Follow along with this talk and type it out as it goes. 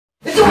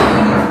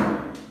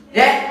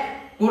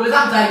കൂടുതൽ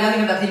സംസാരിക്കാൻ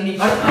നിങ്ങളുടെ തിന്നി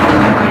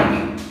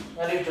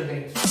നല്ല ഇഷ്ടത്തിന്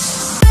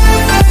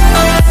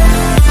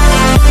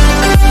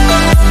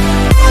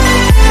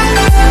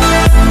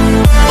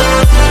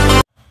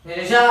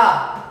നിമിഷ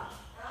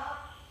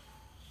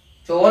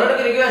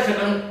ചോറെടുക്ക എനിക്ക്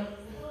വിശക്കണം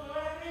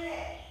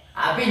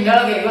ആ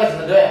പിന്നോടൊക്കെ എനിക്ക്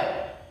വിശന്നിട്ട് പോയാ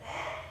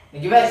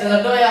എനിക്ക്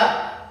വിശന്നിട്ട് പോയാ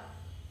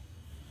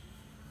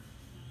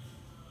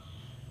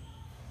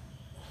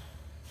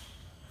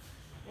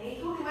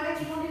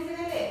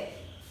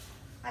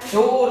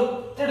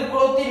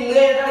ചോറെടുക്കണോ തിന്ന്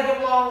കഴിഞ്ഞിടയ്ക്ക്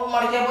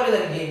മടിക്കാൻ പോലെ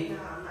എനിക്ക്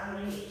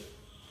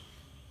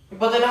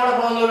ഇപ്പൊ തന്നെ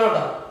മടക്കണമെന്നല്ലോ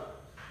കേട്ടോ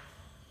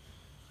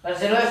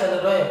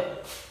വിശന്നിട്ട് പോയോ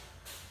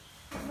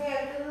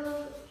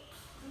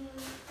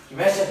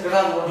വിശക്കണ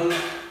അങ്ങോട്ട്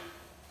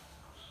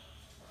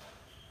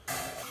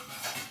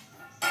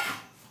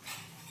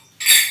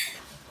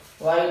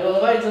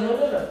വൈകിട്ടൊന്നും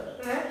കഴിച്ചൊന്നുമില്ലല്ലോ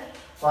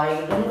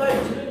വൈകിട്ടൊന്നും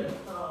കഴിച്ചില്ലല്ലോ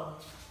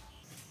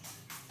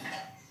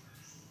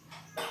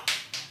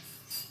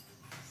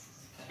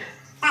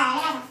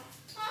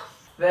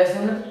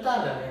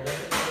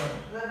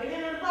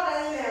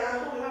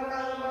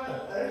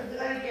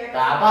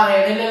ഞാൻ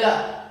പറയണില്ലല്ല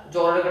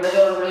ചോറെടുക്കട്ടെ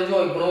ചോറെടുക്കട്ടെ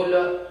ചോദിക്കണമില്ല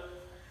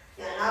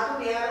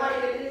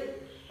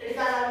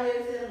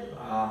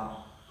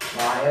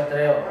വായ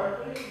എത്രയോ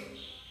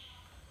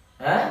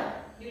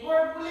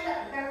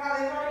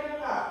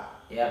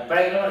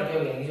എപ്പോഴെങ്കിലും പഠിക്കോ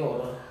എനിക്ക്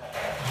ചോറ്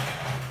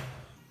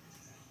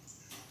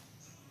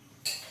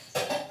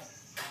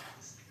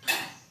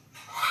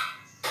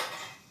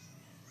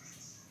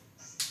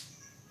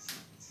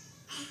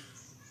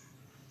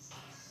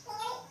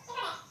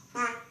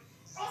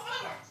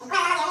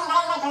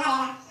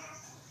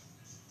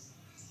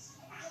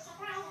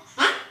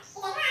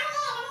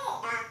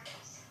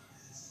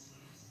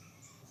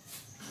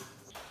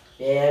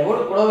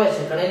കൊടുക്കണോ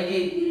വിശക്കണ എനിക്ക്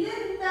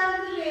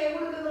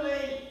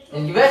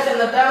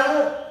വിശന്നിട്ടാണ്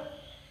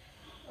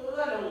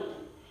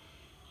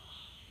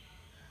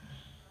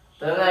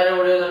ഇത്ര നേരം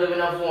ഇവിടെ വന്നിട്ട്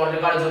പിന്നെ ഫോണിൽ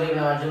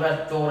കളിച്ചോണ്ടിരിക്കണ മനുഷ്യൻ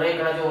ചോറ്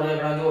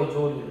കഴിക്കണം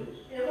ചോദിച്ചു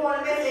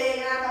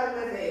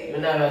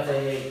പിന്നെ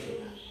മെസ്സേജ്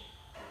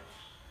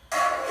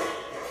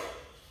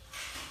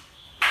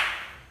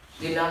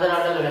തിന്നാത്ത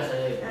ഒരാളല്ലേ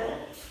മെസ്സേജ് അയക്കണം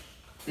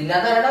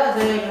തിന്നാത്ത ഒരാളുടെ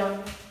മെസ്സേജ് അയക്കണം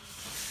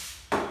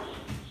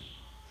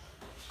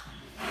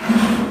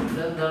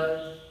ഇതെന്താ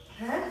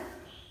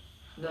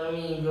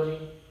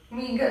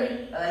മീൻകറി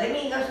അതല്ലേ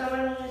മീൻ കഷ്ണം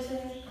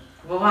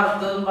ഇപ്പൊ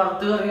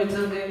വറുത്ത് കറി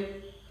വെച്ചത്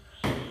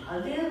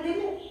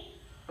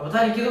അപ്പൊ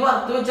തനിക്കിത്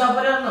വറുത്ത് വെച്ചാ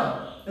പോരാന്നോ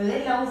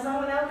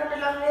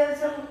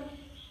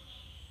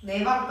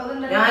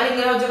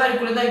ഞാനിങ്ങനെ വെച്ച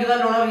കഴിക്കൂലി തനിക്ക്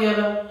നല്ലോണം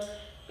അറിയാലോ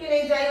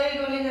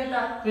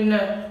പിന്നെ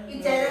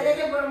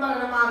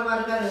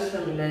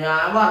പിന്നെ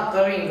ഞാൻ വറുത്ത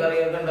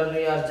മീൻകറിയൊക്കെ ഉണ്ടെന്ന്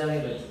വിചാരിച്ചില്ല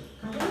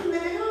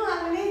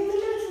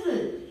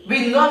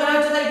ഇന്നും അങ്ങനെ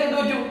വെച്ചാൽ തനിക്ക് എന്ത്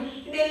പറ്റും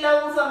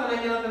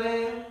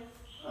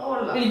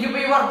എനിക്കിപ്പോ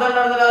ഈ വറുത്ത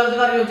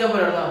ഉണ്ടായിരുന്ന കറി വെച്ചാ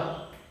പോരാ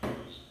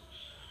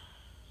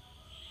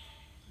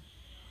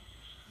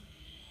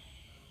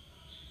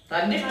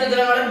തന്റെ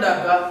ഇഷ്ടത്തിന് അവിടെ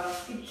ഉണ്ടാക്കാം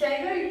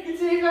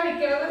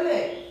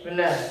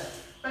പിന്നെ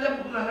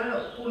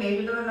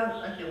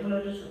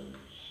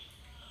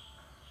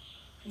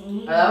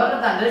അതാ പറഞ്ഞ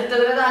തന്റെ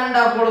ഇഷ്ടത്തിന് താൻ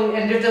ഉണ്ടാക്കോളൂ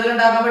എന്റെ ഇഷ്ടത്തിന്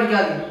ഉണ്ടാക്കാൻ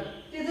പഠിക്കാതെ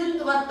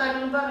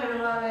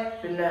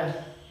പിന്നെ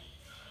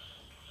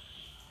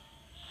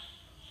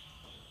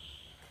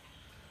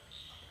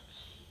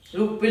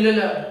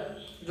ഉപ്പില്ലല്ലോ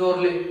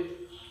ചോറില്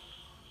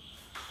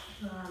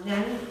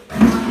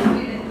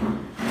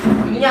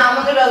പിന്നെ ഞാൻ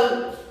വന്നില്ല അത്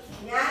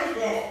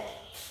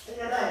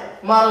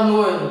മറന്നു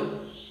പോയത്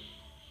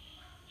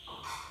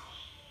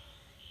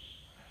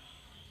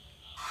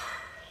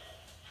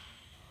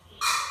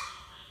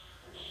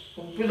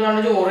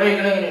ഉപ്പില്ലാണ്ട് ചോറ്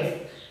കഴിക്കണ എങ്ങനെയാണ്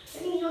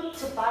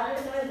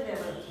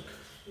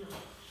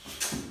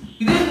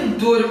ഇത്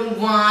എന്തോരം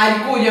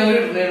വാരിക്കോരി അങ്ങനെ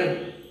ഇടുന്നതാണ്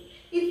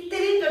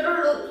ഇത്തിരി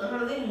ഇട്ടിട്ടുള്ളൂ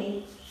നമ്മൾ തിന്നി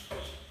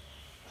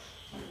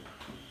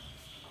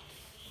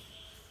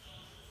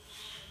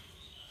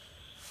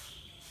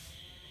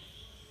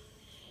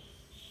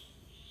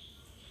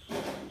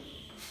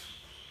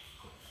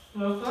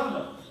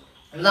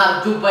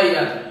നിറച്ചുപ്പായില്ല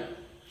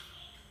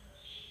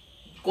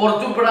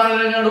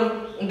കുറച്ചുപ്പിടാനും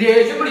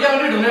ദേഷ്യം പിടിക്കാൻ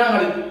വേണ്ടി ഇടുന്ന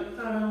ഞങ്ങള്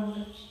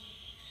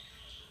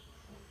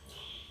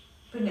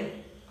പിന്നെ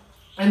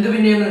എന്ത്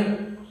പിന്നെയെന്ന്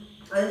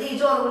അത് ഈ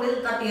ചോറ്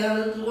കൊണ്ട്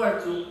തട്ടിയാണ്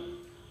കുഴച്ചു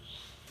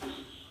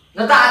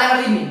എന്നാ താനെ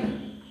തിന്നി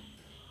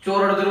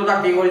ചോറെടുത്തൊരു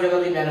തട്ടി കുഴിച്ചൊക്കെ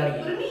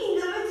തിന്നാനാണെങ്കിൽ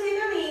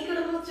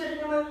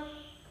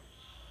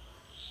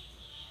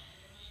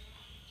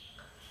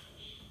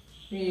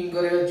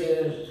മീൻകറി വെച്ച്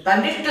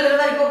തന്റെ ഇഷ്ടത്തിന്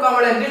തനിക്ക് വെക്കാൻ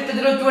പാടില്ല എന്റെ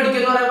ഇഷ്ടത്തിന് വെച്ച്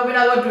പഠിക്കുന്നു പറയുമ്പോ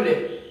പിന്നെ അത് പറ്റൂലേ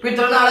ഇപ്പൊ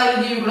ഇത്ര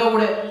നാളായാലും ജീവിക്കണ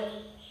കൂടെ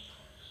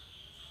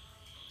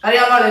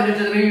അറിയാൻ പാടില്ല എന്റെ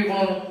ഇഷ്ടത്തിന്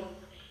ജീവിക്കണമെന്ന്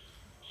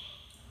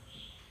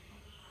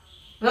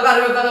എന്നാ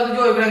കറി വെക്കാൻ നമുക്ക്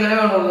ചോദിക്കണം എങ്ങനെ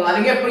വേണമല്ലോ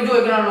അല്ലെങ്കിൽ എപ്പോഴും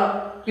ചോദിക്കണമല്ലോ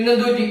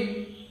പിന്നെന്ത് പറ്റി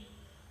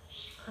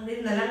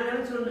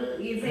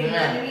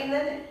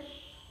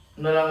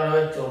ഇന്നലെ അങ്ങനെ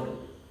വെച്ചോണ്ട്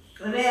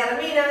വേറെ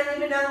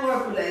മീനാണെങ്കിൽ പിന്നെ അത്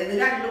കുഴപ്പമില്ല ഇത്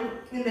രണ്ടും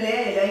ഇന്നലെ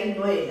ആയില്ല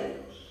ഇന്നും ആയില്ല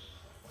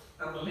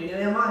അപ്പൊ പിന്നെ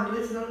ഞാൻ മാറ്റി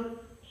വെച്ചത്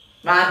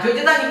മാറ്റി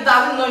വെച്ച് തനിക്ക്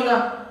താന്നോല്ല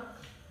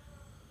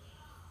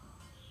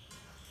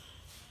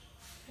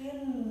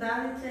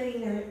എന്താണ്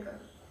ഇങ്ങനെയൊക്കെ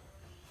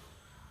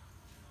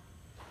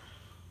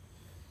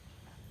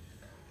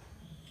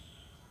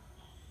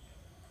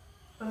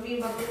മീൻ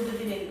പത്ത്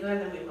കൂട്ടത്തിന് എനിക്ക്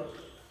വേണ്ട മീൻ പത്ത്.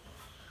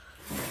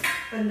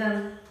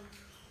 എന്താണ്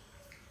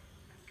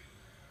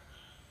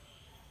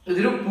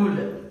ഇതിലുപ്പില്ല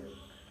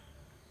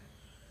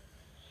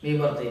മീൻ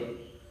പുറത്ത്.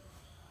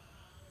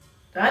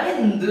 താൻ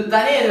എന്ത്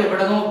തന്നെ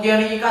ഇവിടെ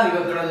നോക്കിയാണ് ഈ കറി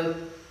വെക്കണത്?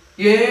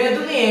 ഏത്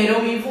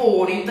നേരവും ഈ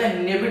ഫോണിൽ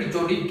തന്നെ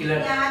പിടിച്ചോണ്ടിരിക്കില്ല.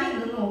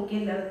 ഞാനിത്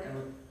നോക്കിയല്ല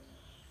വെക്കണം.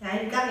 ഞാൻ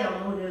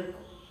എനിക്കറിയാവുന്ന പോലെ വെക്കും.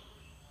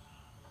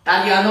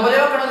 അറിയാവുന്ന പോലെ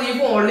വെക്കണത് ഈ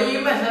ഫോണിൽ ഈ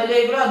മെസ്സേജ്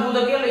അയക്കണം അതും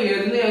ഇതൊക്കെയല്ല.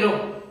 ഏത് നേരവും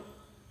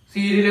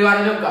സീരിയല്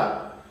കാണലൊക്കെ.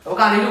 അപ്പൊ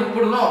കറിയിൽ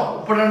ഉപ്പിടണോ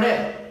ഉപ്പിടണ്ടേ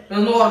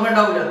ഇതൊന്നും ഓർമ്മ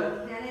ഉണ്ടാവില്ല.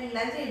 ഞാൻ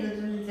എല്ലാം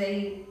ചെയ്തിട്ടുണ്ട്.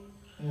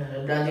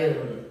 എല്ലാം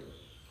ചെയ്തിട്ടുണ്ട്.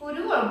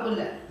 ഒരു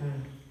കുഴപ്പമില്ല.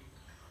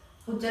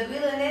 ഉച്ചക്ക്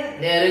തന്നെ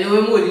നേരെ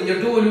ജോലി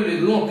മൊരിഞ്ഞിട്ട് പോലും ഇല്ല.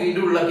 ഇത് നോക്കിയിട്ട്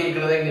ഉള്ളൊക്കെ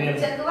ഇരിക്കണത് എങ്ങനെയാണ്?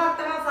 ഉച്ചക്ക്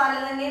വറുത്ത മസാല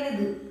തന്നെയാണ്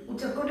ഇത്.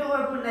 ഉച്ചക്ക് ഒരു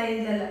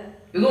കുഴപ്പമുണ്ടായില്ല.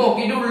 ഇത്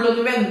നോക്കിയിട്ട്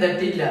ഉള്ളൊന്നും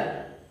വെന്തിട്ടില്ല.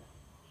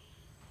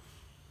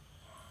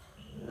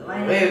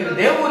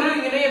 വെറുതെ ഒരു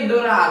ഇങ്ങനെ എന്തോ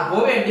ആർക്കോ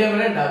വേണ്ടി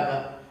അങ്ങനെ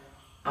ഉണ്ടാക്കാം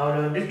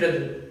അവനവന്റെ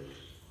ഇഷ്ടത്തിന്.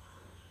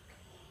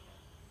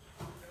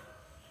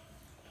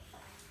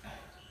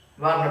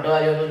 പറഞ്ഞിട്ട്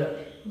കാര്യമൊന്നുമില്ല.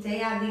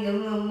 അധികം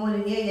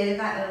മുരിഞ്ഞ് കഴിഞ്ഞാൽ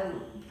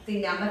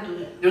തിന്നാൻ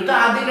പറ്റൂല. ഇത്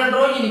ആദ്യം രണ്ടോ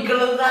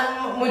എനിക്കുള്ളത് താൻ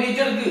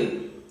മുരിച്ചെടുക്ക്.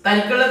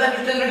 തനിക്കുള്ളത് തന്റെ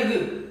ഇഷ്ടത്തിനെടുക്ക്.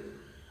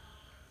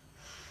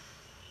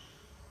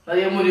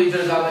 അധികം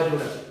മുരിച്ചെടുക്കാൻ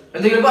പറ്റൂല.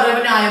 എന്തെങ്കിലും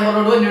പറയുമ്പോ ന്യായം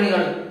പറഞ്ഞോട് തന്നെയാണ്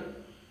കളി.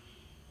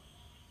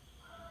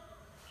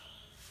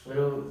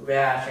 ഒരു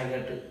വേഷം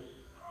കേട്ട്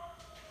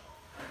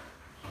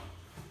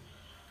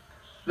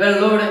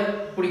വെള്ളം ഇവിടെ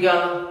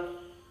കുടിക്കാനുള്ള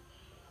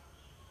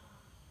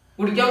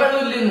കുടിക്കാൻ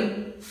വെള്ളമില്ല ഇന്ന്.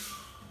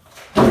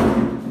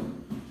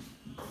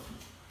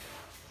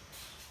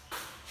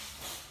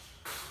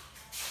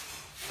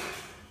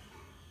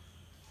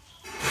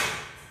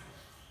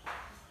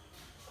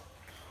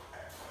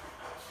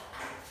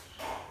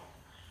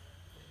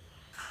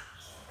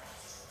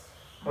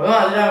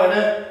 അതിന്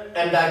അവിടെ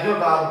ഉണ്ടാക്കി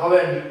വെക്കാം ആർക്കോ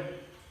വേണ്ടി.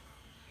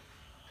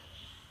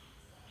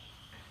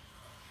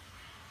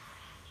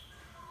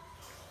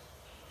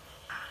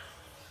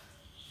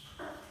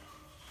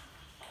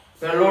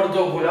 വെള്ളം എടുത്ത്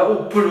നോക്കൂല,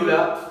 ഉപ്പിടൂല,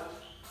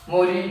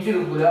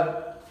 മൊരിച്ചെടുക്കൂല.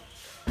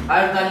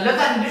 അത് നല്ല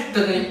തന്റെ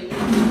ഇഷ്ടത്തിന്.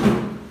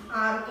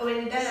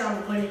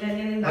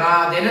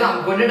 അതന്നെ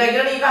നമുക്ക് വേണ്ടി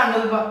ഉണ്ടാക്കിയാണ് ഈ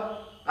കാണുന്നത്. ഇപ്പൊ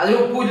അതിൽ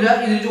ഉപ്പില്ല.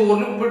 ഇതിൽ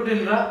ചോറിന്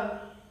ഉപ്പിട്ടില്ല.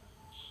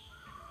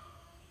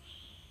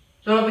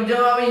 തിളപ്പിച്ച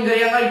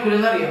മീൻകറി ഞാൻ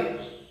കഴിക്കൂലെന്ന് അറിയാം.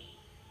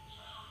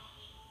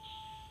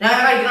 ഞാൻ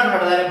കഴിക്കണം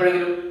കേട്ടോ താൻ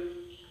എപ്പോഴെങ്കിലും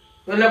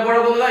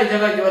വല്ലപ്പോഴൊക്കെ ഒന്ന് കഴിച്ചാൽ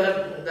കഴിച്ച പോലെ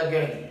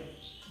ഇതൊക്കെയാണ്.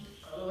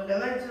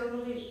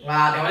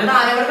 അതേപോലെ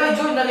നാനങ്ങൾ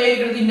കഴിച്ചു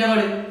നേരിട്ട്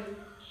തിന്നങ്ങള്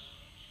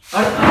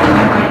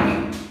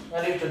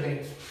നല്ല ഇഷ്ടത്തിന്.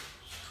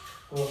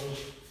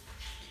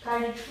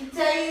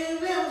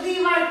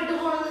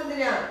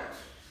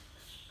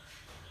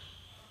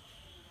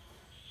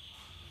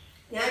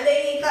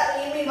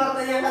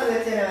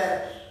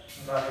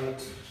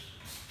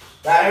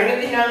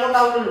 തിന്നാനും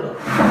ഉണ്ടാവില്ലല്ലോ.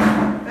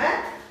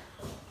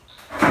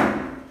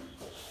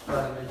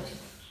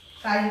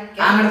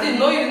 അങ്ങനെ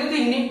തിന്നോ ഇരുന്ന്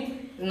തിന്നി.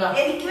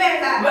 എനിക്ക്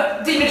വേണ്ട.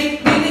 തിന്നടി.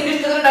 നീ നിന്റെ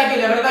ഇഷ്ടത്തിന്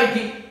ഉണ്ടാക്കിയില്ല അവിടെ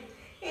കഴിക്കി.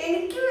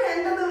 എനിക്ക്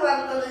വേണ്ടത്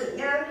വറുത്തത്.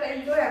 ഞാൻ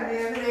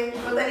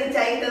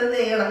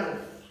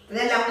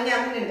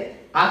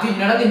ആ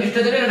തിന്നണം നിന്റെ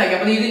ഇഷ്ടത്തിന് ഉണ്ടാക്കി.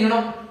 അപ്പൊ നീ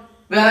തിന്നണം.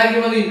 വേറെ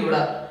ആയിരിക്കുമ്പോ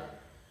തിന്നൂടാ.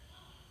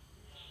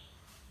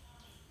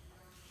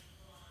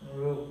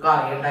 ഒരു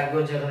കറി ഉണ്ടാക്കി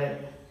വെച്ചേക്കണേ.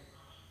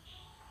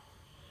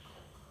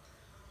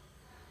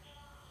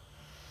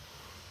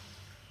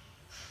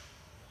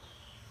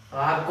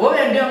 ആർക്കോ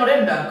വേണ്ടി അങ്ങോട്ട്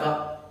ഉണ്ടാക്കാം.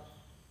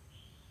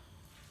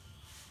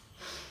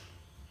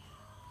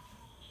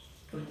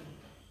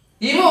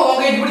 ഈ മോഹം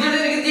കയറ്റി പിടിച്ചിട്ട്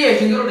എനിക്ക്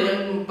ദേഷ്യം കയറുണ്ട്.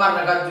 ഞാൻ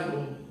പറഞ്ഞ കാച്ചു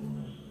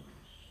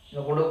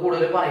കൊണ്ട്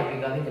കൂടുതൽ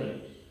പറയിപ്പിക്കാൻ നിൽക്കല്ലേ.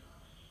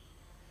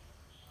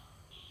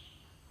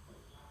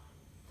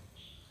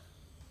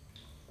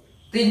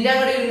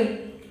 തിന്നങ്ങടെ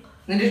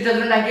നിന്റെ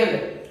ഇഷ്ടത്തിന്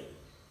ഉണ്ടാക്കിയല്ലേ.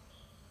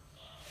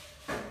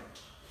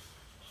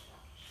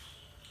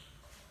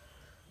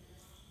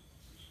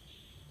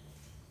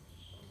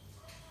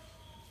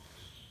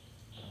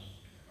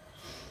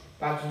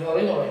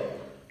 പച്ചച്ചോറി നോളെ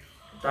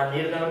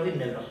തണ്ണീരുന്നാണ്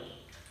തിന്നല്ലോ.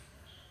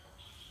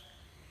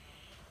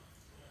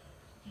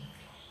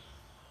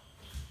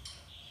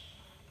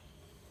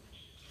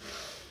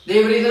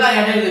 ദേവരീന്ന്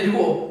കാര്യമായിട്ട് എഴുതിട്ട്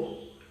പോകും.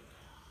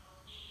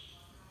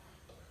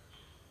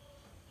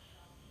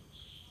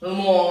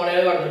 മോനെ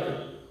കണ്ടിട്ട്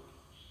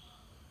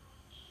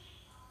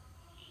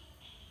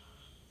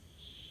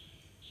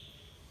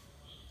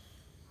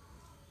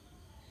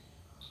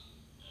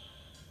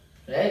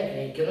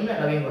എനിക്കൊന്നും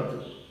വേണ്ട മീൻ പുറത്ത്.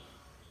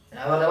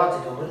 ഞാൻ പറഞ്ഞ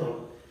പച്ചച്ചോറുണ്ടോ.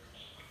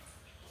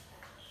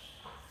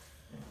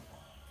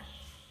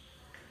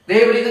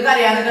 ദേവരീന്ന്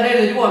കരയാനൊക്കെ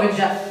എഴുതിട്ട് പോവാ.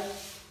 പിരിച്ച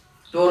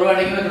ചോറ്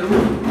വേണമെങ്കിൽ വെച്ചിട്ട്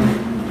പോകും.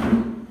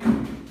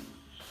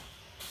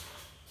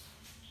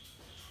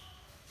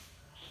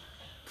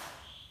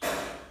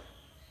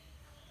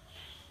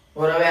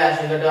 ഓരോ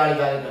വേഷം കെട്ട്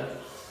കളിക്കാതിരിക്കുക.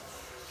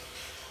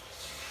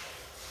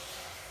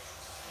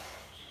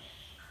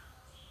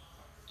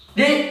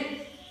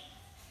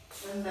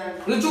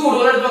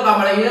 ചൂടുകൾ എടുത്ത് വെക്കാൻ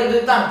പാടില്ല. എന്ത്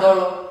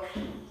തണുത്തോളൂ.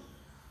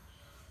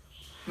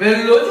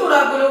 വെള്ളവും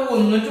ചൂടാക്കൂല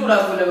ഒന്നും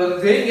ചൂടാക്കൂല.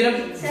 വെറുതെ ഇങ്ങനെ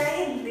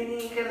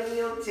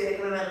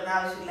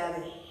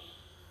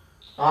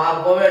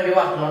ആർക്കോ വേണ്ടി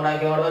ഭക്ഷണം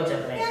ഉണ്ടാക്കി അവിടെ വെച്ചേ.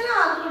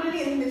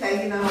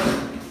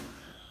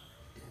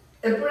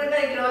 എപ്പോഴും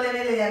കഴിക്കണ പോലെ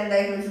തന്നെയല്ലേ ഞാൻ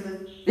ഉണ്ടാക്കി വെച്ചത്.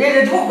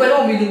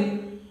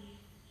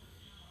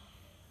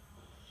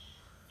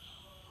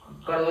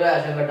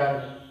 വേഷം കെട്ടാണ്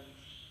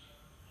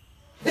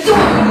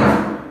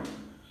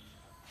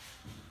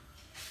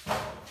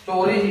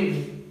ചോറി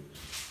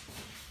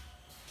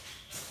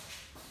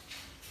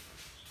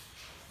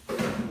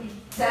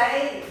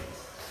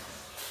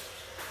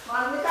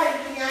വന്ന്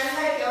കഴിക്കും, ഞാനും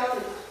കഴിക്കാൻ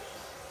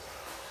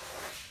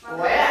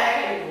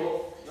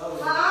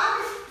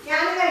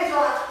ഞാനും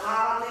കഴിച്ചോളാം. വാ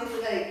വന്നിട്ട്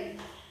കഴിക്കും.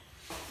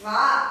 വാ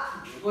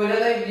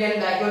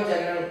ഉണ്ടാക്കി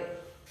വെച്ചാണ്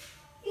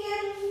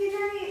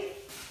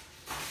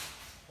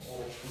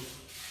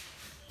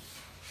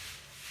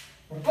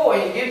ഇപ്പൊ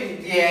എനിക്ക്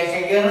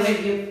ദേഷ്യം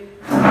കയറിയിരിക്കും.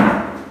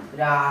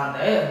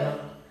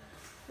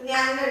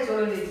 ഞാനും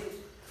കഴിച്ചോളൂ.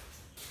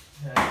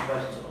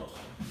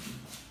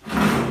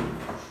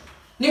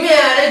 നീ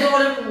വേറെ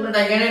ഇതുപോലെ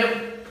ഉണ്ടാക്കിയ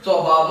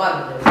സ്വഭാവം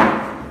മാറില്ല.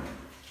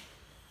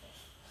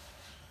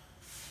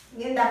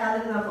 നീ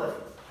ഉണ്ടാക്കാതിരുന്നാ പോലെ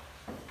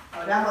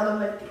ഒരബദ്ധം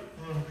പറ്റി.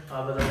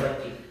 അബദ്ധം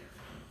പറ്റി.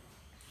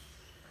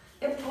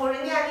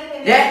 എപ്പോഴും ഞാൻ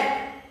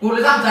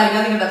കൂടുതൽ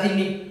സംസാരിക്കാൻ നിങ്ങണ്ട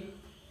തിന്നി.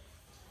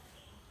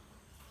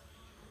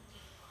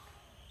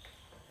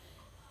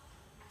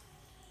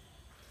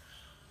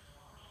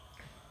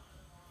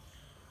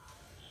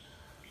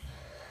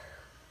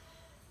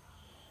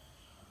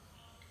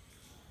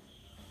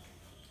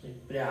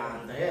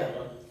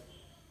 ഭ്രാന്തയാണ്.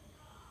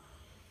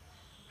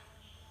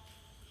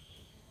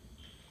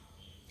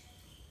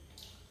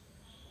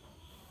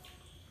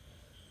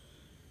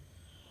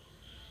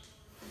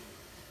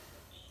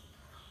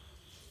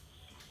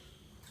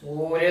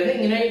 ഓരോന്ന്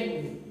ഇങ്ങനെ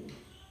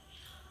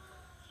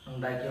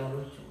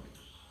ഉണ്ടാക്കിയോണ്ട്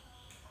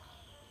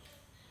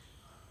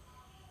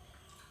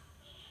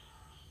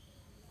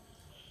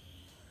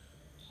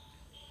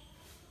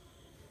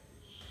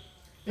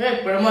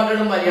എപ്പോഴും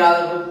മറ്റൊരു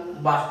മര്യാദക്ക്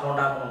ഭക്ഷണം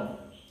ഉണ്ടാക്കണം.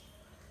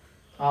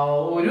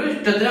 ഒരു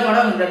ഇഷ്ടത്തിന്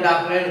അവിടെ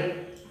ഉണ്ടാക്കണേന്.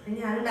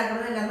 ഞാൻ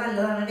ഉണ്ടാക്കുന്നത് എല്ലാം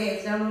നല്ലതാണ്,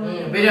 ടേസ്റ്റ് ആണ്.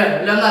 പിന്നെ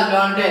എല്ലാം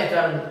നല്ലതാണ്, ടേസ്റ്റ്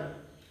ആണ്.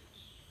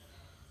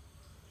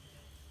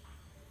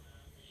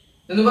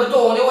 ഇന്നിപ്പോ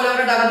തോന്നിയ പോലെ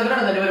അവിടെ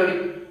ഉണ്ടാക്കാത്തിട്ടാണ് എന്റെ പരിപാടി.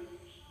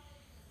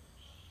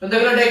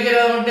 എന്തെങ്കിലും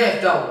ഉണ്ടാക്കിയാൽ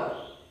ടേസ്റ്റ് ആവും.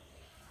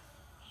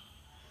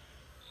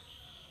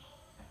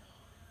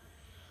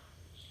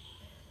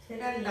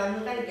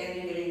 രണ്ടാമത്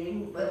കഴിക്കാനെങ്കിലും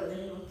വെറുതെ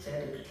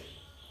ഉച്ചയെടുക്കട്ടെ.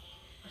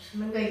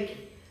 ഭക്ഷണം കഴിക്കും.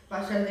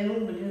 ഭക്ഷണത്തിന്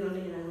മുമ്പിൽ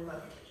നിന്നുകൊണ്ടിരിക്കണം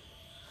പറഞ്ഞു.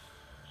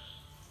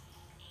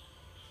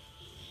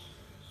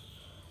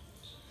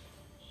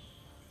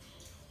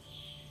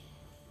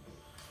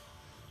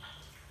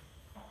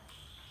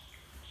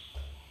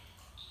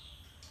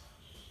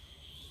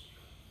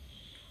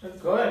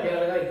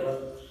 കഴിക്കണം.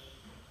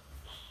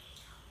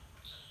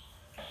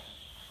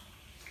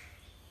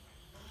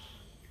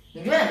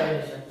 എനിക്ക് വേണ്ട നീ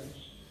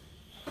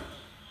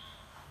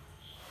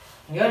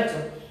കഴിച്ചോ.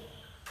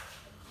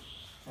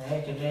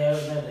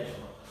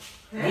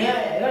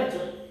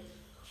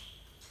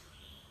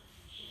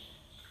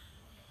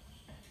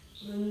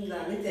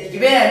 എനിക്ക്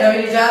വേണ്ട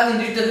വിളിച്ച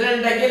നിന്റെ ഇഷ്ടത്തിന്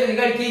ഉണ്ടാക്കിയല്ലേ നീ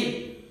കഴിക്കി.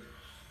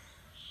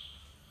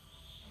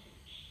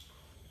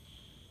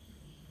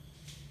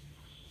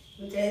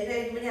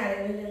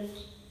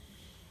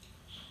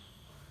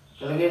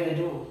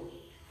 എന്നിട്ട് പോ.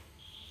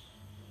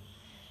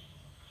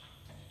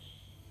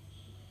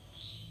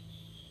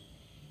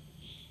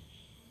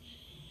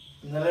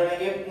 ഇന്നലെ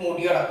ആണെങ്കിൽ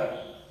മുടി കിടക്കണം.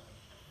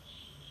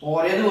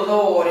 ഓരോ ദിവസം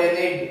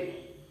ഓരോന്നേ ഉണ്ട്.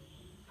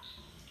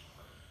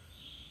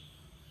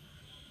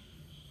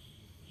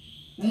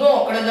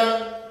 നോക്കണെന്താണ്?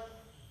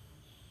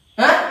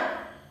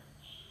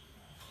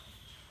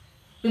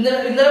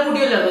 ഇന്നലെ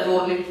മുടിയല്ലോ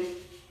ചോറിന്.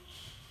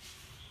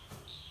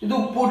 ഇത്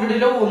ഉപ്പ്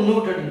ഇട്ടിട്ടില്ല, ഒന്നും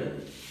ഇട്ടിട്ടില്ല.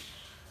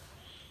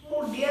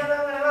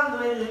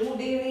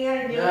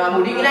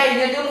 മുടി ഇങ്ങനെ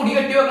അരിഞ്ഞിട്ട് മുടി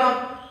കെട്ടി വെക്കണം.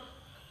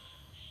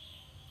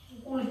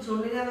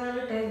 കുളിച്ചോണ്ട് ഞാൻ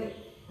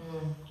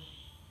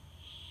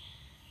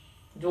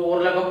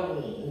ചോറിലൊക്കെ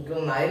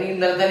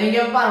ഇന്നലെ തന്നെ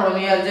ഞാൻ പറഞ്ഞു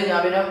വിചാരിച്ച. ഞാൻ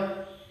പിന്നെ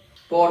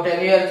കോട്ടയം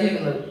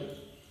വിചാരിച്ചിരിക്കുന്നത്.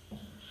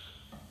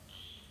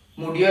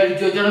 മുടി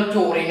അഴിച്ചു വെച്ചാൽ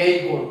ചോറിനെ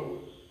ആയിരിക്കുള്ളൂ.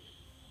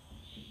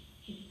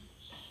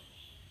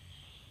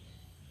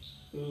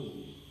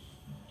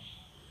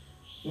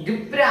 ഇത്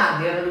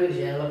പ്രാന്തികളുടെ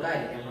വിഷയമുള്ള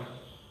കാര്യം.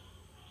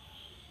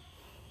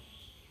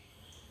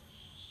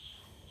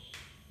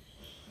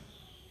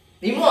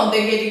 നീ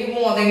മോന്തം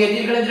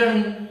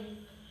കയറ്റിയിരിക്കണെന്തിനാണ്?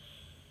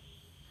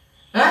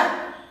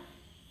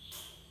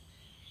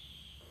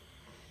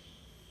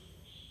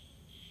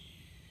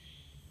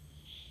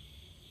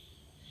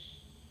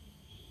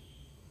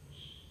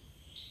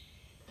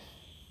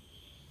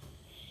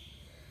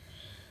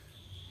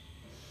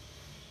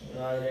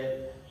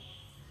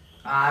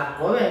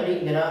 ആർക്കോ വേണ്ടി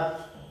ഇങ്ങനെ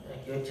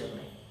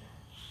വെച്ചിരുന്നേ.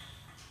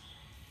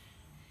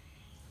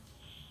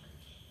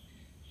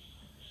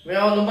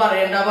 ഞാൻ ഒന്നും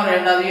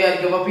പറയണ്ടെന്ന്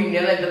വിചാരിക്കുമ്പോ പിന്നെ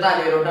എന്റെ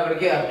തലയിലോട്ട് അങ്ങോട്ട്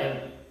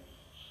കയറണുണ്ട്.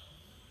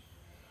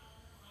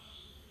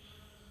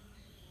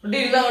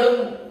 ഇരുന്ന് അങ്ങോട്ട്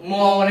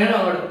മോങ്ങനാണ്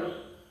അങ്ങോട്ട്.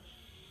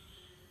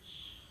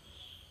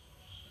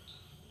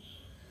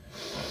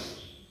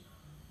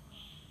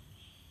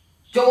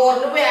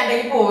 ചോറിന്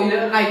വേണ്ടെങ്കിൽ പോയില്ല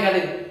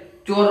കഴിക്കാണ്ട്.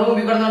 ചോറിന്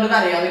മുമ്പിൽ കിടന്നോണ്ട്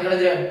കരയാൻ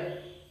നിൽക്കണതിനാണ്.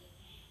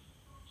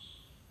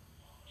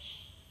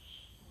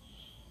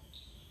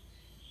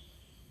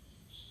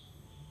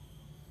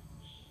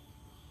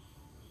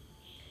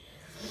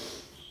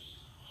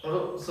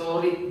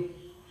 സോറി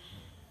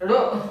എടോ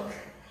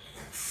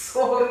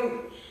സോറി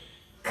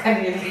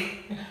കരിയല്ലേ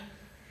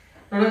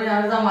എടോ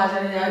ഞാൻ തമാശ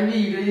ഞാൻ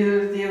വീഡിയോ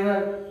ചെയ്ത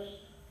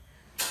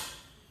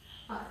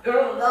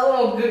എടോ അത്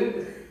നോക്ക്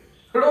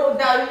എടോ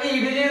ഞാൻ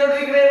വീഡിയോ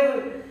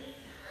ചെയ്തോണ്ടിരിക്കണേന്ന്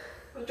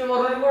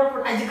ചോറിന്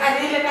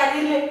കുഴപ്പമില്ല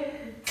കരിയില്ലേ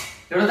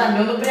എടോ തന്നെ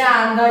ഒന്ന്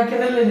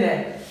ഭ്രാന്താക്കിയതല്ലേ ഞാൻ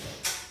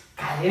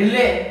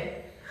കരിയല്ലേ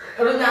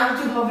എടോ ഞാൻ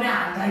ചുമ്മാ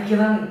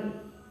ഭ്രാന്താക്കിയതാണ്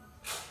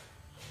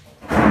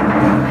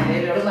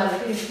കരിയല്ലോട് നല്ല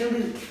ടേസ്റ്റ്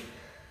ഉണ്ട്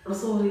എടോ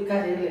സോറി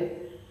കരിയല്ലേ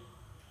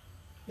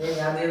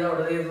ഞാൻ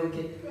അവിടെ ചെയ്ത്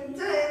നോക്കി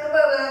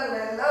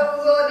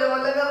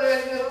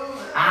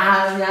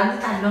ഞാൻ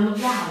തന്നെ ഒന്ന്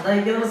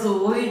ഭ്രാന്താക്കിയതാണ്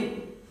സോറി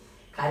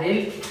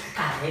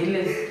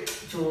കരയില്ലേ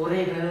ചോറ്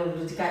കഴിക്കണ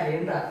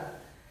കരയുണ്ടാ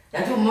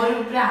ഞാൻ ചുമ്മാ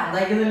ഒരു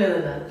ഭ്രാന്താക്കിയതല്ലേ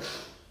തന്നെ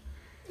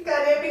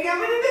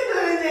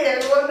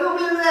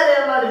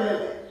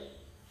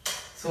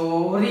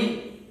സോറി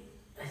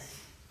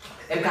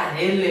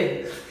കരയില്ലേ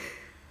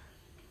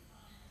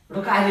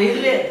ഇവിടെ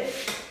കരയില്ലേ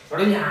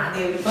ഇവിടെ ഞാൻ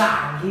ഒരു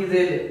പ്രാങ്ക്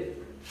ചെയ്തല്ലേ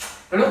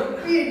എടോ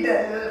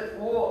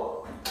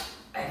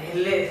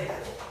കരയില്ലേ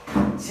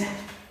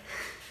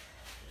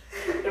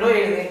എടോ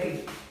എഴുന്നേക്ക്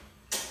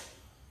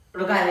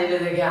ഇവിടെ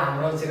കരയില്ലേ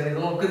ക്യാമറ വെച്ചേക്കണേ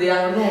നോക്ക് ഇത്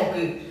അങ്ങോട്ട്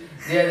നോക്ക്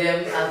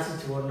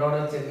സ്വിച്ച് ബോർഡിന്റെ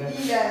അവിടെ വെച്ചേക്കണേ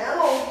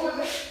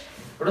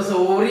ഇവിടെ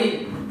സോറി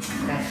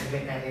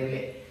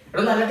കരയില്ലേ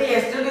ഇവിടെ നല്ല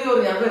ടേസ്റ്റ് ഉണ്ട്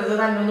ചോറ് ഞാൻ വെറുതെ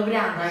തന്നെ ഒന്ന്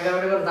ഭ്രാന്താക്കാൻ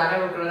വേണ്ടി വെറുതെ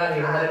വെക്കുന്ന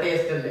കറിയിൽ നല്ല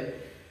ടേസ്റ്റ് ഉണ്ട്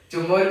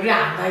ചുമ്മാ ഒരു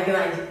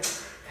ഭ്രാന്താക്കിയതായി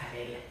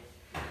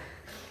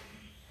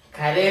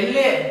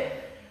കരയല്ലേ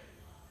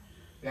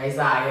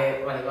ഗൈസ് ആകെ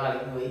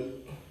പണിക്ക് പോയി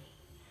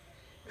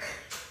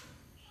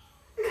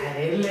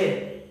കരയല്ലേ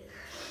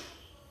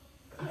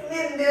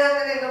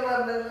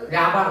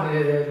ഞാൻ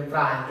പറഞ്ഞില്ലേ ഒരു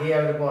പ്രാങ്ക്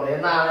അവര് കൊറേ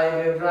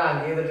നാളായി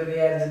പ്രാങ്ക് ചെയ്തിട്ട്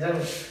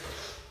വിചാരിച്ചിട്ടാണ്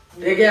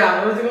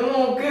ക്യാമറ വെച്ചിട്ട്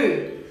നോക്ക്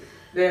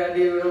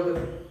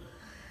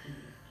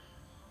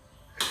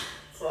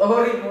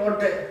സോറി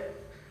പോട്ടെ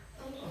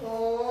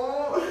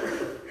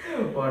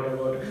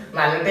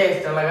നല്ല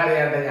ടേസ്റ്റ് ഉള്ള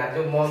കറിയാട്ടെ ഞാൻ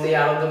ചുമ്മാ ഒന്ന്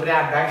ഇയാളൊന്ന്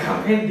ഭ്രാന്താക്കാൻ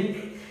വേണ്ടി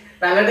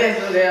നല്ല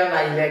ടേസ്റ്റ് ഉണ്ട്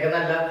അതിലേക്ക്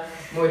നല്ല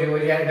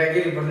മുരിമുരിയായിട്ടൊക്കെ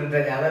ഇരിപ്പുണ്ട്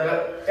ഞാൻ നല്ല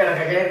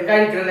കിടക്കൊക്കെ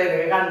കഴിക്കണേ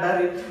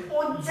കണ്ടറി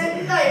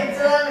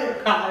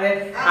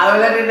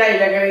അതുപോലെ തന്നെ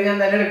അതിലൊക്കെ ഞാൻ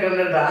തന്നെ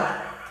എടുക്കുന്നുണ്ടാ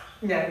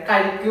ഞാൻ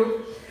കഴിക്കും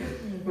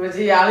പക്ഷെ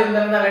ഇയാൾ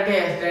ഇന്നലെ നല്ല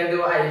ടേസ്റ്റ് ആയിട്ട്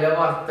അതില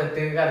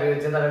വറുത്തിട്ട് കറി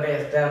വെച്ച് നല്ല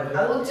ടേസ്റ്റ്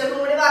ആയിരുന്നു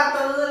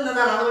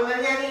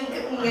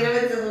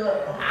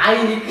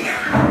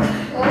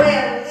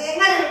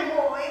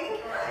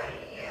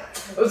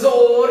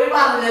സോറി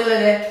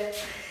പറഞ്ഞല്ലേ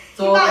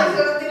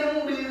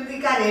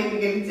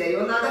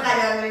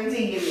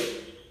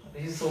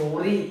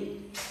സോറി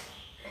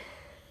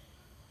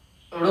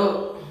എടോ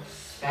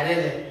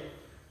കരയല്ലേ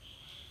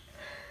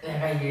ഞാൻ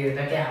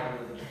കൈയ്യുടെ ക്യാമറ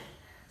എടുത്തിട്ട്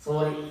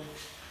സോറി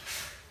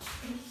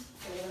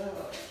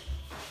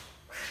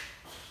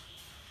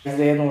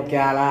നോക്കിയ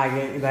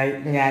ആളാകെ ഇതായി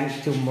ഞാൻ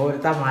ചുമ്മാ ഒരു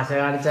തമാശ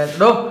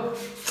കാണിച്ചോ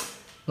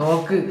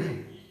നോക്ക്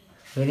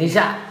വിനീഷ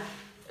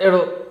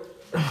എടോ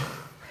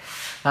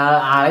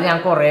ആളെ ഞാൻ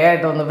കുറേ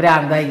ആയിട്ട് ഒന്ന്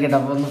ഭ്രാന്താക്കിട്ടോ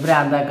അപ്പൊ ഒന്ന്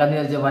ഭ്രാന്താക്കാന്ന്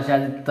വിചാരിച്ചു പക്ഷെ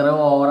അത് ഇത്ര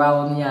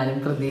ഓവറാവുമെന്ന് ഞാനും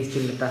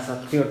പ്രതീക്ഷിച്ചില്ല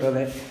സത്യം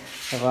കിട്ടുന്നത്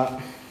അപ്പൊ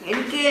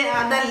എനിക്ക്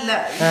അതല്ല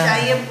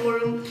ചായ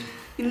എപ്പോഴും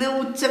ഇന്ന്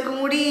ഉച്ചക്കും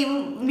കൂടി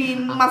മീൻ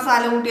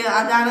മസാല കൂട്ടി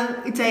അതാണ്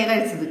ഈ ചായ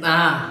കഴിച്ചത്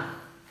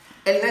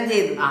എല്ലാം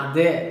ചെയ്തു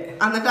അതെ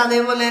എന്നിട്ട്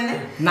അതേപോലെ തന്നെ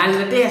നല്ല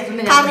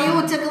ടേസ്റ്റ് കറി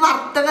ഉച്ചക്ക്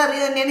വറുത്ത കറി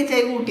തന്നെയാണ്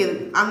ചായ കൂട്ടിയത്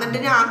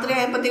എന്നിട്ട് രാത്രി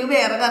ആയപ്പോഴത്തേക്ക്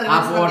വേറെ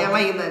കറി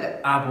വൈകുന്നേരം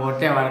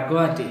പോട്ടെ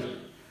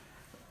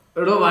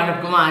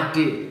വഴക്ക്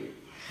മാറ്റി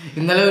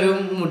ഇന്നലെ ഒരു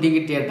മുടി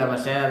കിട്ടിയേട്ടാ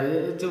പക്ഷെ അത്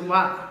ചുമ്മാ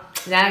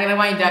ഞാൻ അങ്ങനെ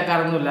മൈൻഡ്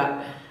ആക്കാറൊന്നുമില്ല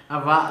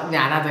അപ്പൊ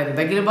ഞാൻ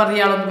അതെന്തെങ്കിലും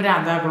പറയാളൊന്നും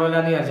ഭ്രാന്താക്കണമല്ലോ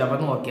എന്ന് വിചാരിച്ചു അപ്പൊ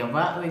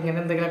നോക്കിയപ്പോ ഇങ്ങനെ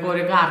എന്തെങ്കിലുമൊക്കെ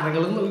ഓരോ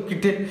കാരണങ്ങളും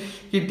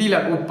കിട്ടിയില്ല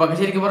ഉപ്പൊക്കെ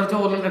ശരിക്കും പറഞ്ഞ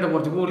ചോറിലിട്ടോ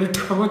കുറച്ച്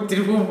കൂടുതലിട്ടോ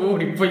ഒത്തിരി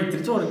ഓടിപ്പോയി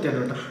ഇത്തിരി ചോറിട്ടോ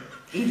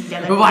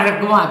കേട്ടോ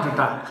വഴക്ക്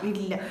മാറ്റട്ടാ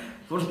ഇല്ല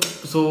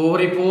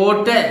സോറി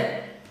പോട്ടെ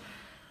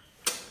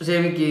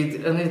ക്ഷമിക്ക്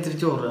ഇത്തിരി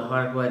ചോറ്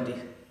വഴക്ക് മാറ്റി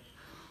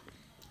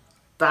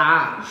താ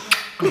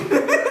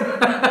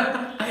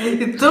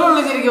ഇത്ര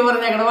ഉള്ളു ശരിക്കും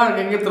പറഞ്ഞ ഞങ്ങളുടെ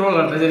വഴക്കൊക്കെ ഇത്ര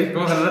ഉള്ളു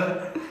ശരിക്കും പറഞ്ഞ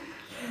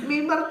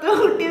മീൻ വറുത്ത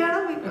കുട്ടിയാണ്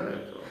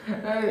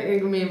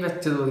എനിക്ക് മീൻ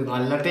വെച്ച് തോന്നി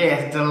നല്ല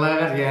ടേസ്റ്റുള്ള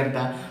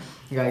കറിയാട്ടാ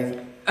ഗൈസ്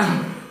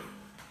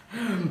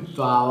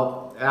പാവം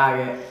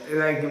ആകെ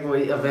ഇതാക്കി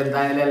പോയി അപ്പൊ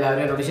എന്തായാലും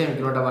എല്ലാവരും എന്നോട്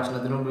ക്ഷമിക്കണോട്ടോ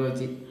ഭക്ഷണത്തിന് മുമ്പ്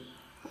വെച്ച്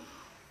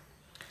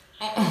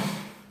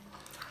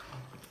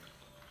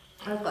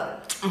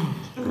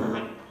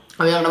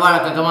അപ്പൊ ഞങ്ങളുടെ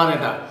വഴക്കൊക്കെ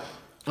മാറിയിട്ടാ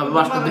അപ്പൊ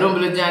ഭക്ഷണത്തിന്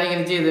മുമ്പിൽ വെച്ച്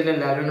ഞാനിങ്ങനെ ചെയ്തിട്ട്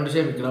എല്ലാവരും എന്നോട്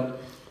ക്ഷമിക്കണം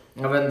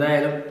അപ്പൊ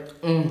എന്തായാലും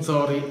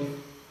സോറി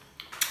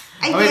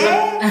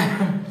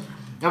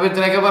അപ്പൊ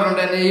ഇത്രയൊക്കെ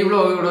പറഞ്ഞോണ്ട് തന്നെ ഈ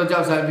വ്ളോഗ് ഇവിടെ വെച്ച്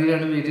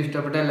അവസാനിപ്പിക്കുകയാണ് വീഡിയോ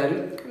ഇഷ്ടപ്പെട്ട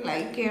എല്ലാവരും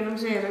ലൈക്ക് ചെയ്യണം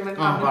ഷെയർ ചെയ്യണം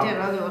കമന്റ്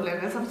ചെയ്യണം അതുപോലെ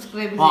തന്നെ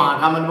സബ്സ്ക്രൈബ്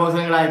കമന്റ് ബോക്സിൽ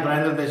നിങ്ങളുടെ അഭിപ്രായ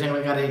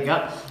നിർദ്ദേശങ്ങളൊക്കെ അറിയിക്കുക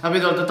അപ്പൊ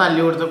ഇതുപോലത്തെ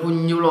തല്ലി കൊടുത്ത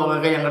കുഞ്ഞു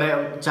വ്ളോഗൊക്കെ ഞങ്ങളുടെ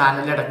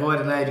ചാനലിൽ ഇടക്ക്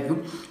വരുന്നതായിരിക്കും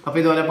അപ്പൊ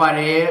ഇതുപോലെ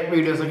പഴയ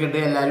വീഡിയോസ് ഒക്കെ ഉണ്ട്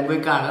എല്ലാവരും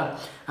പോയി കാണാം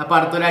അപ്പൊ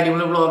അടുത്തൊരു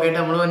അടിപൊളി വ്ളോഗായിട്ട്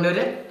നമ്മൾ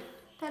വന്നവര്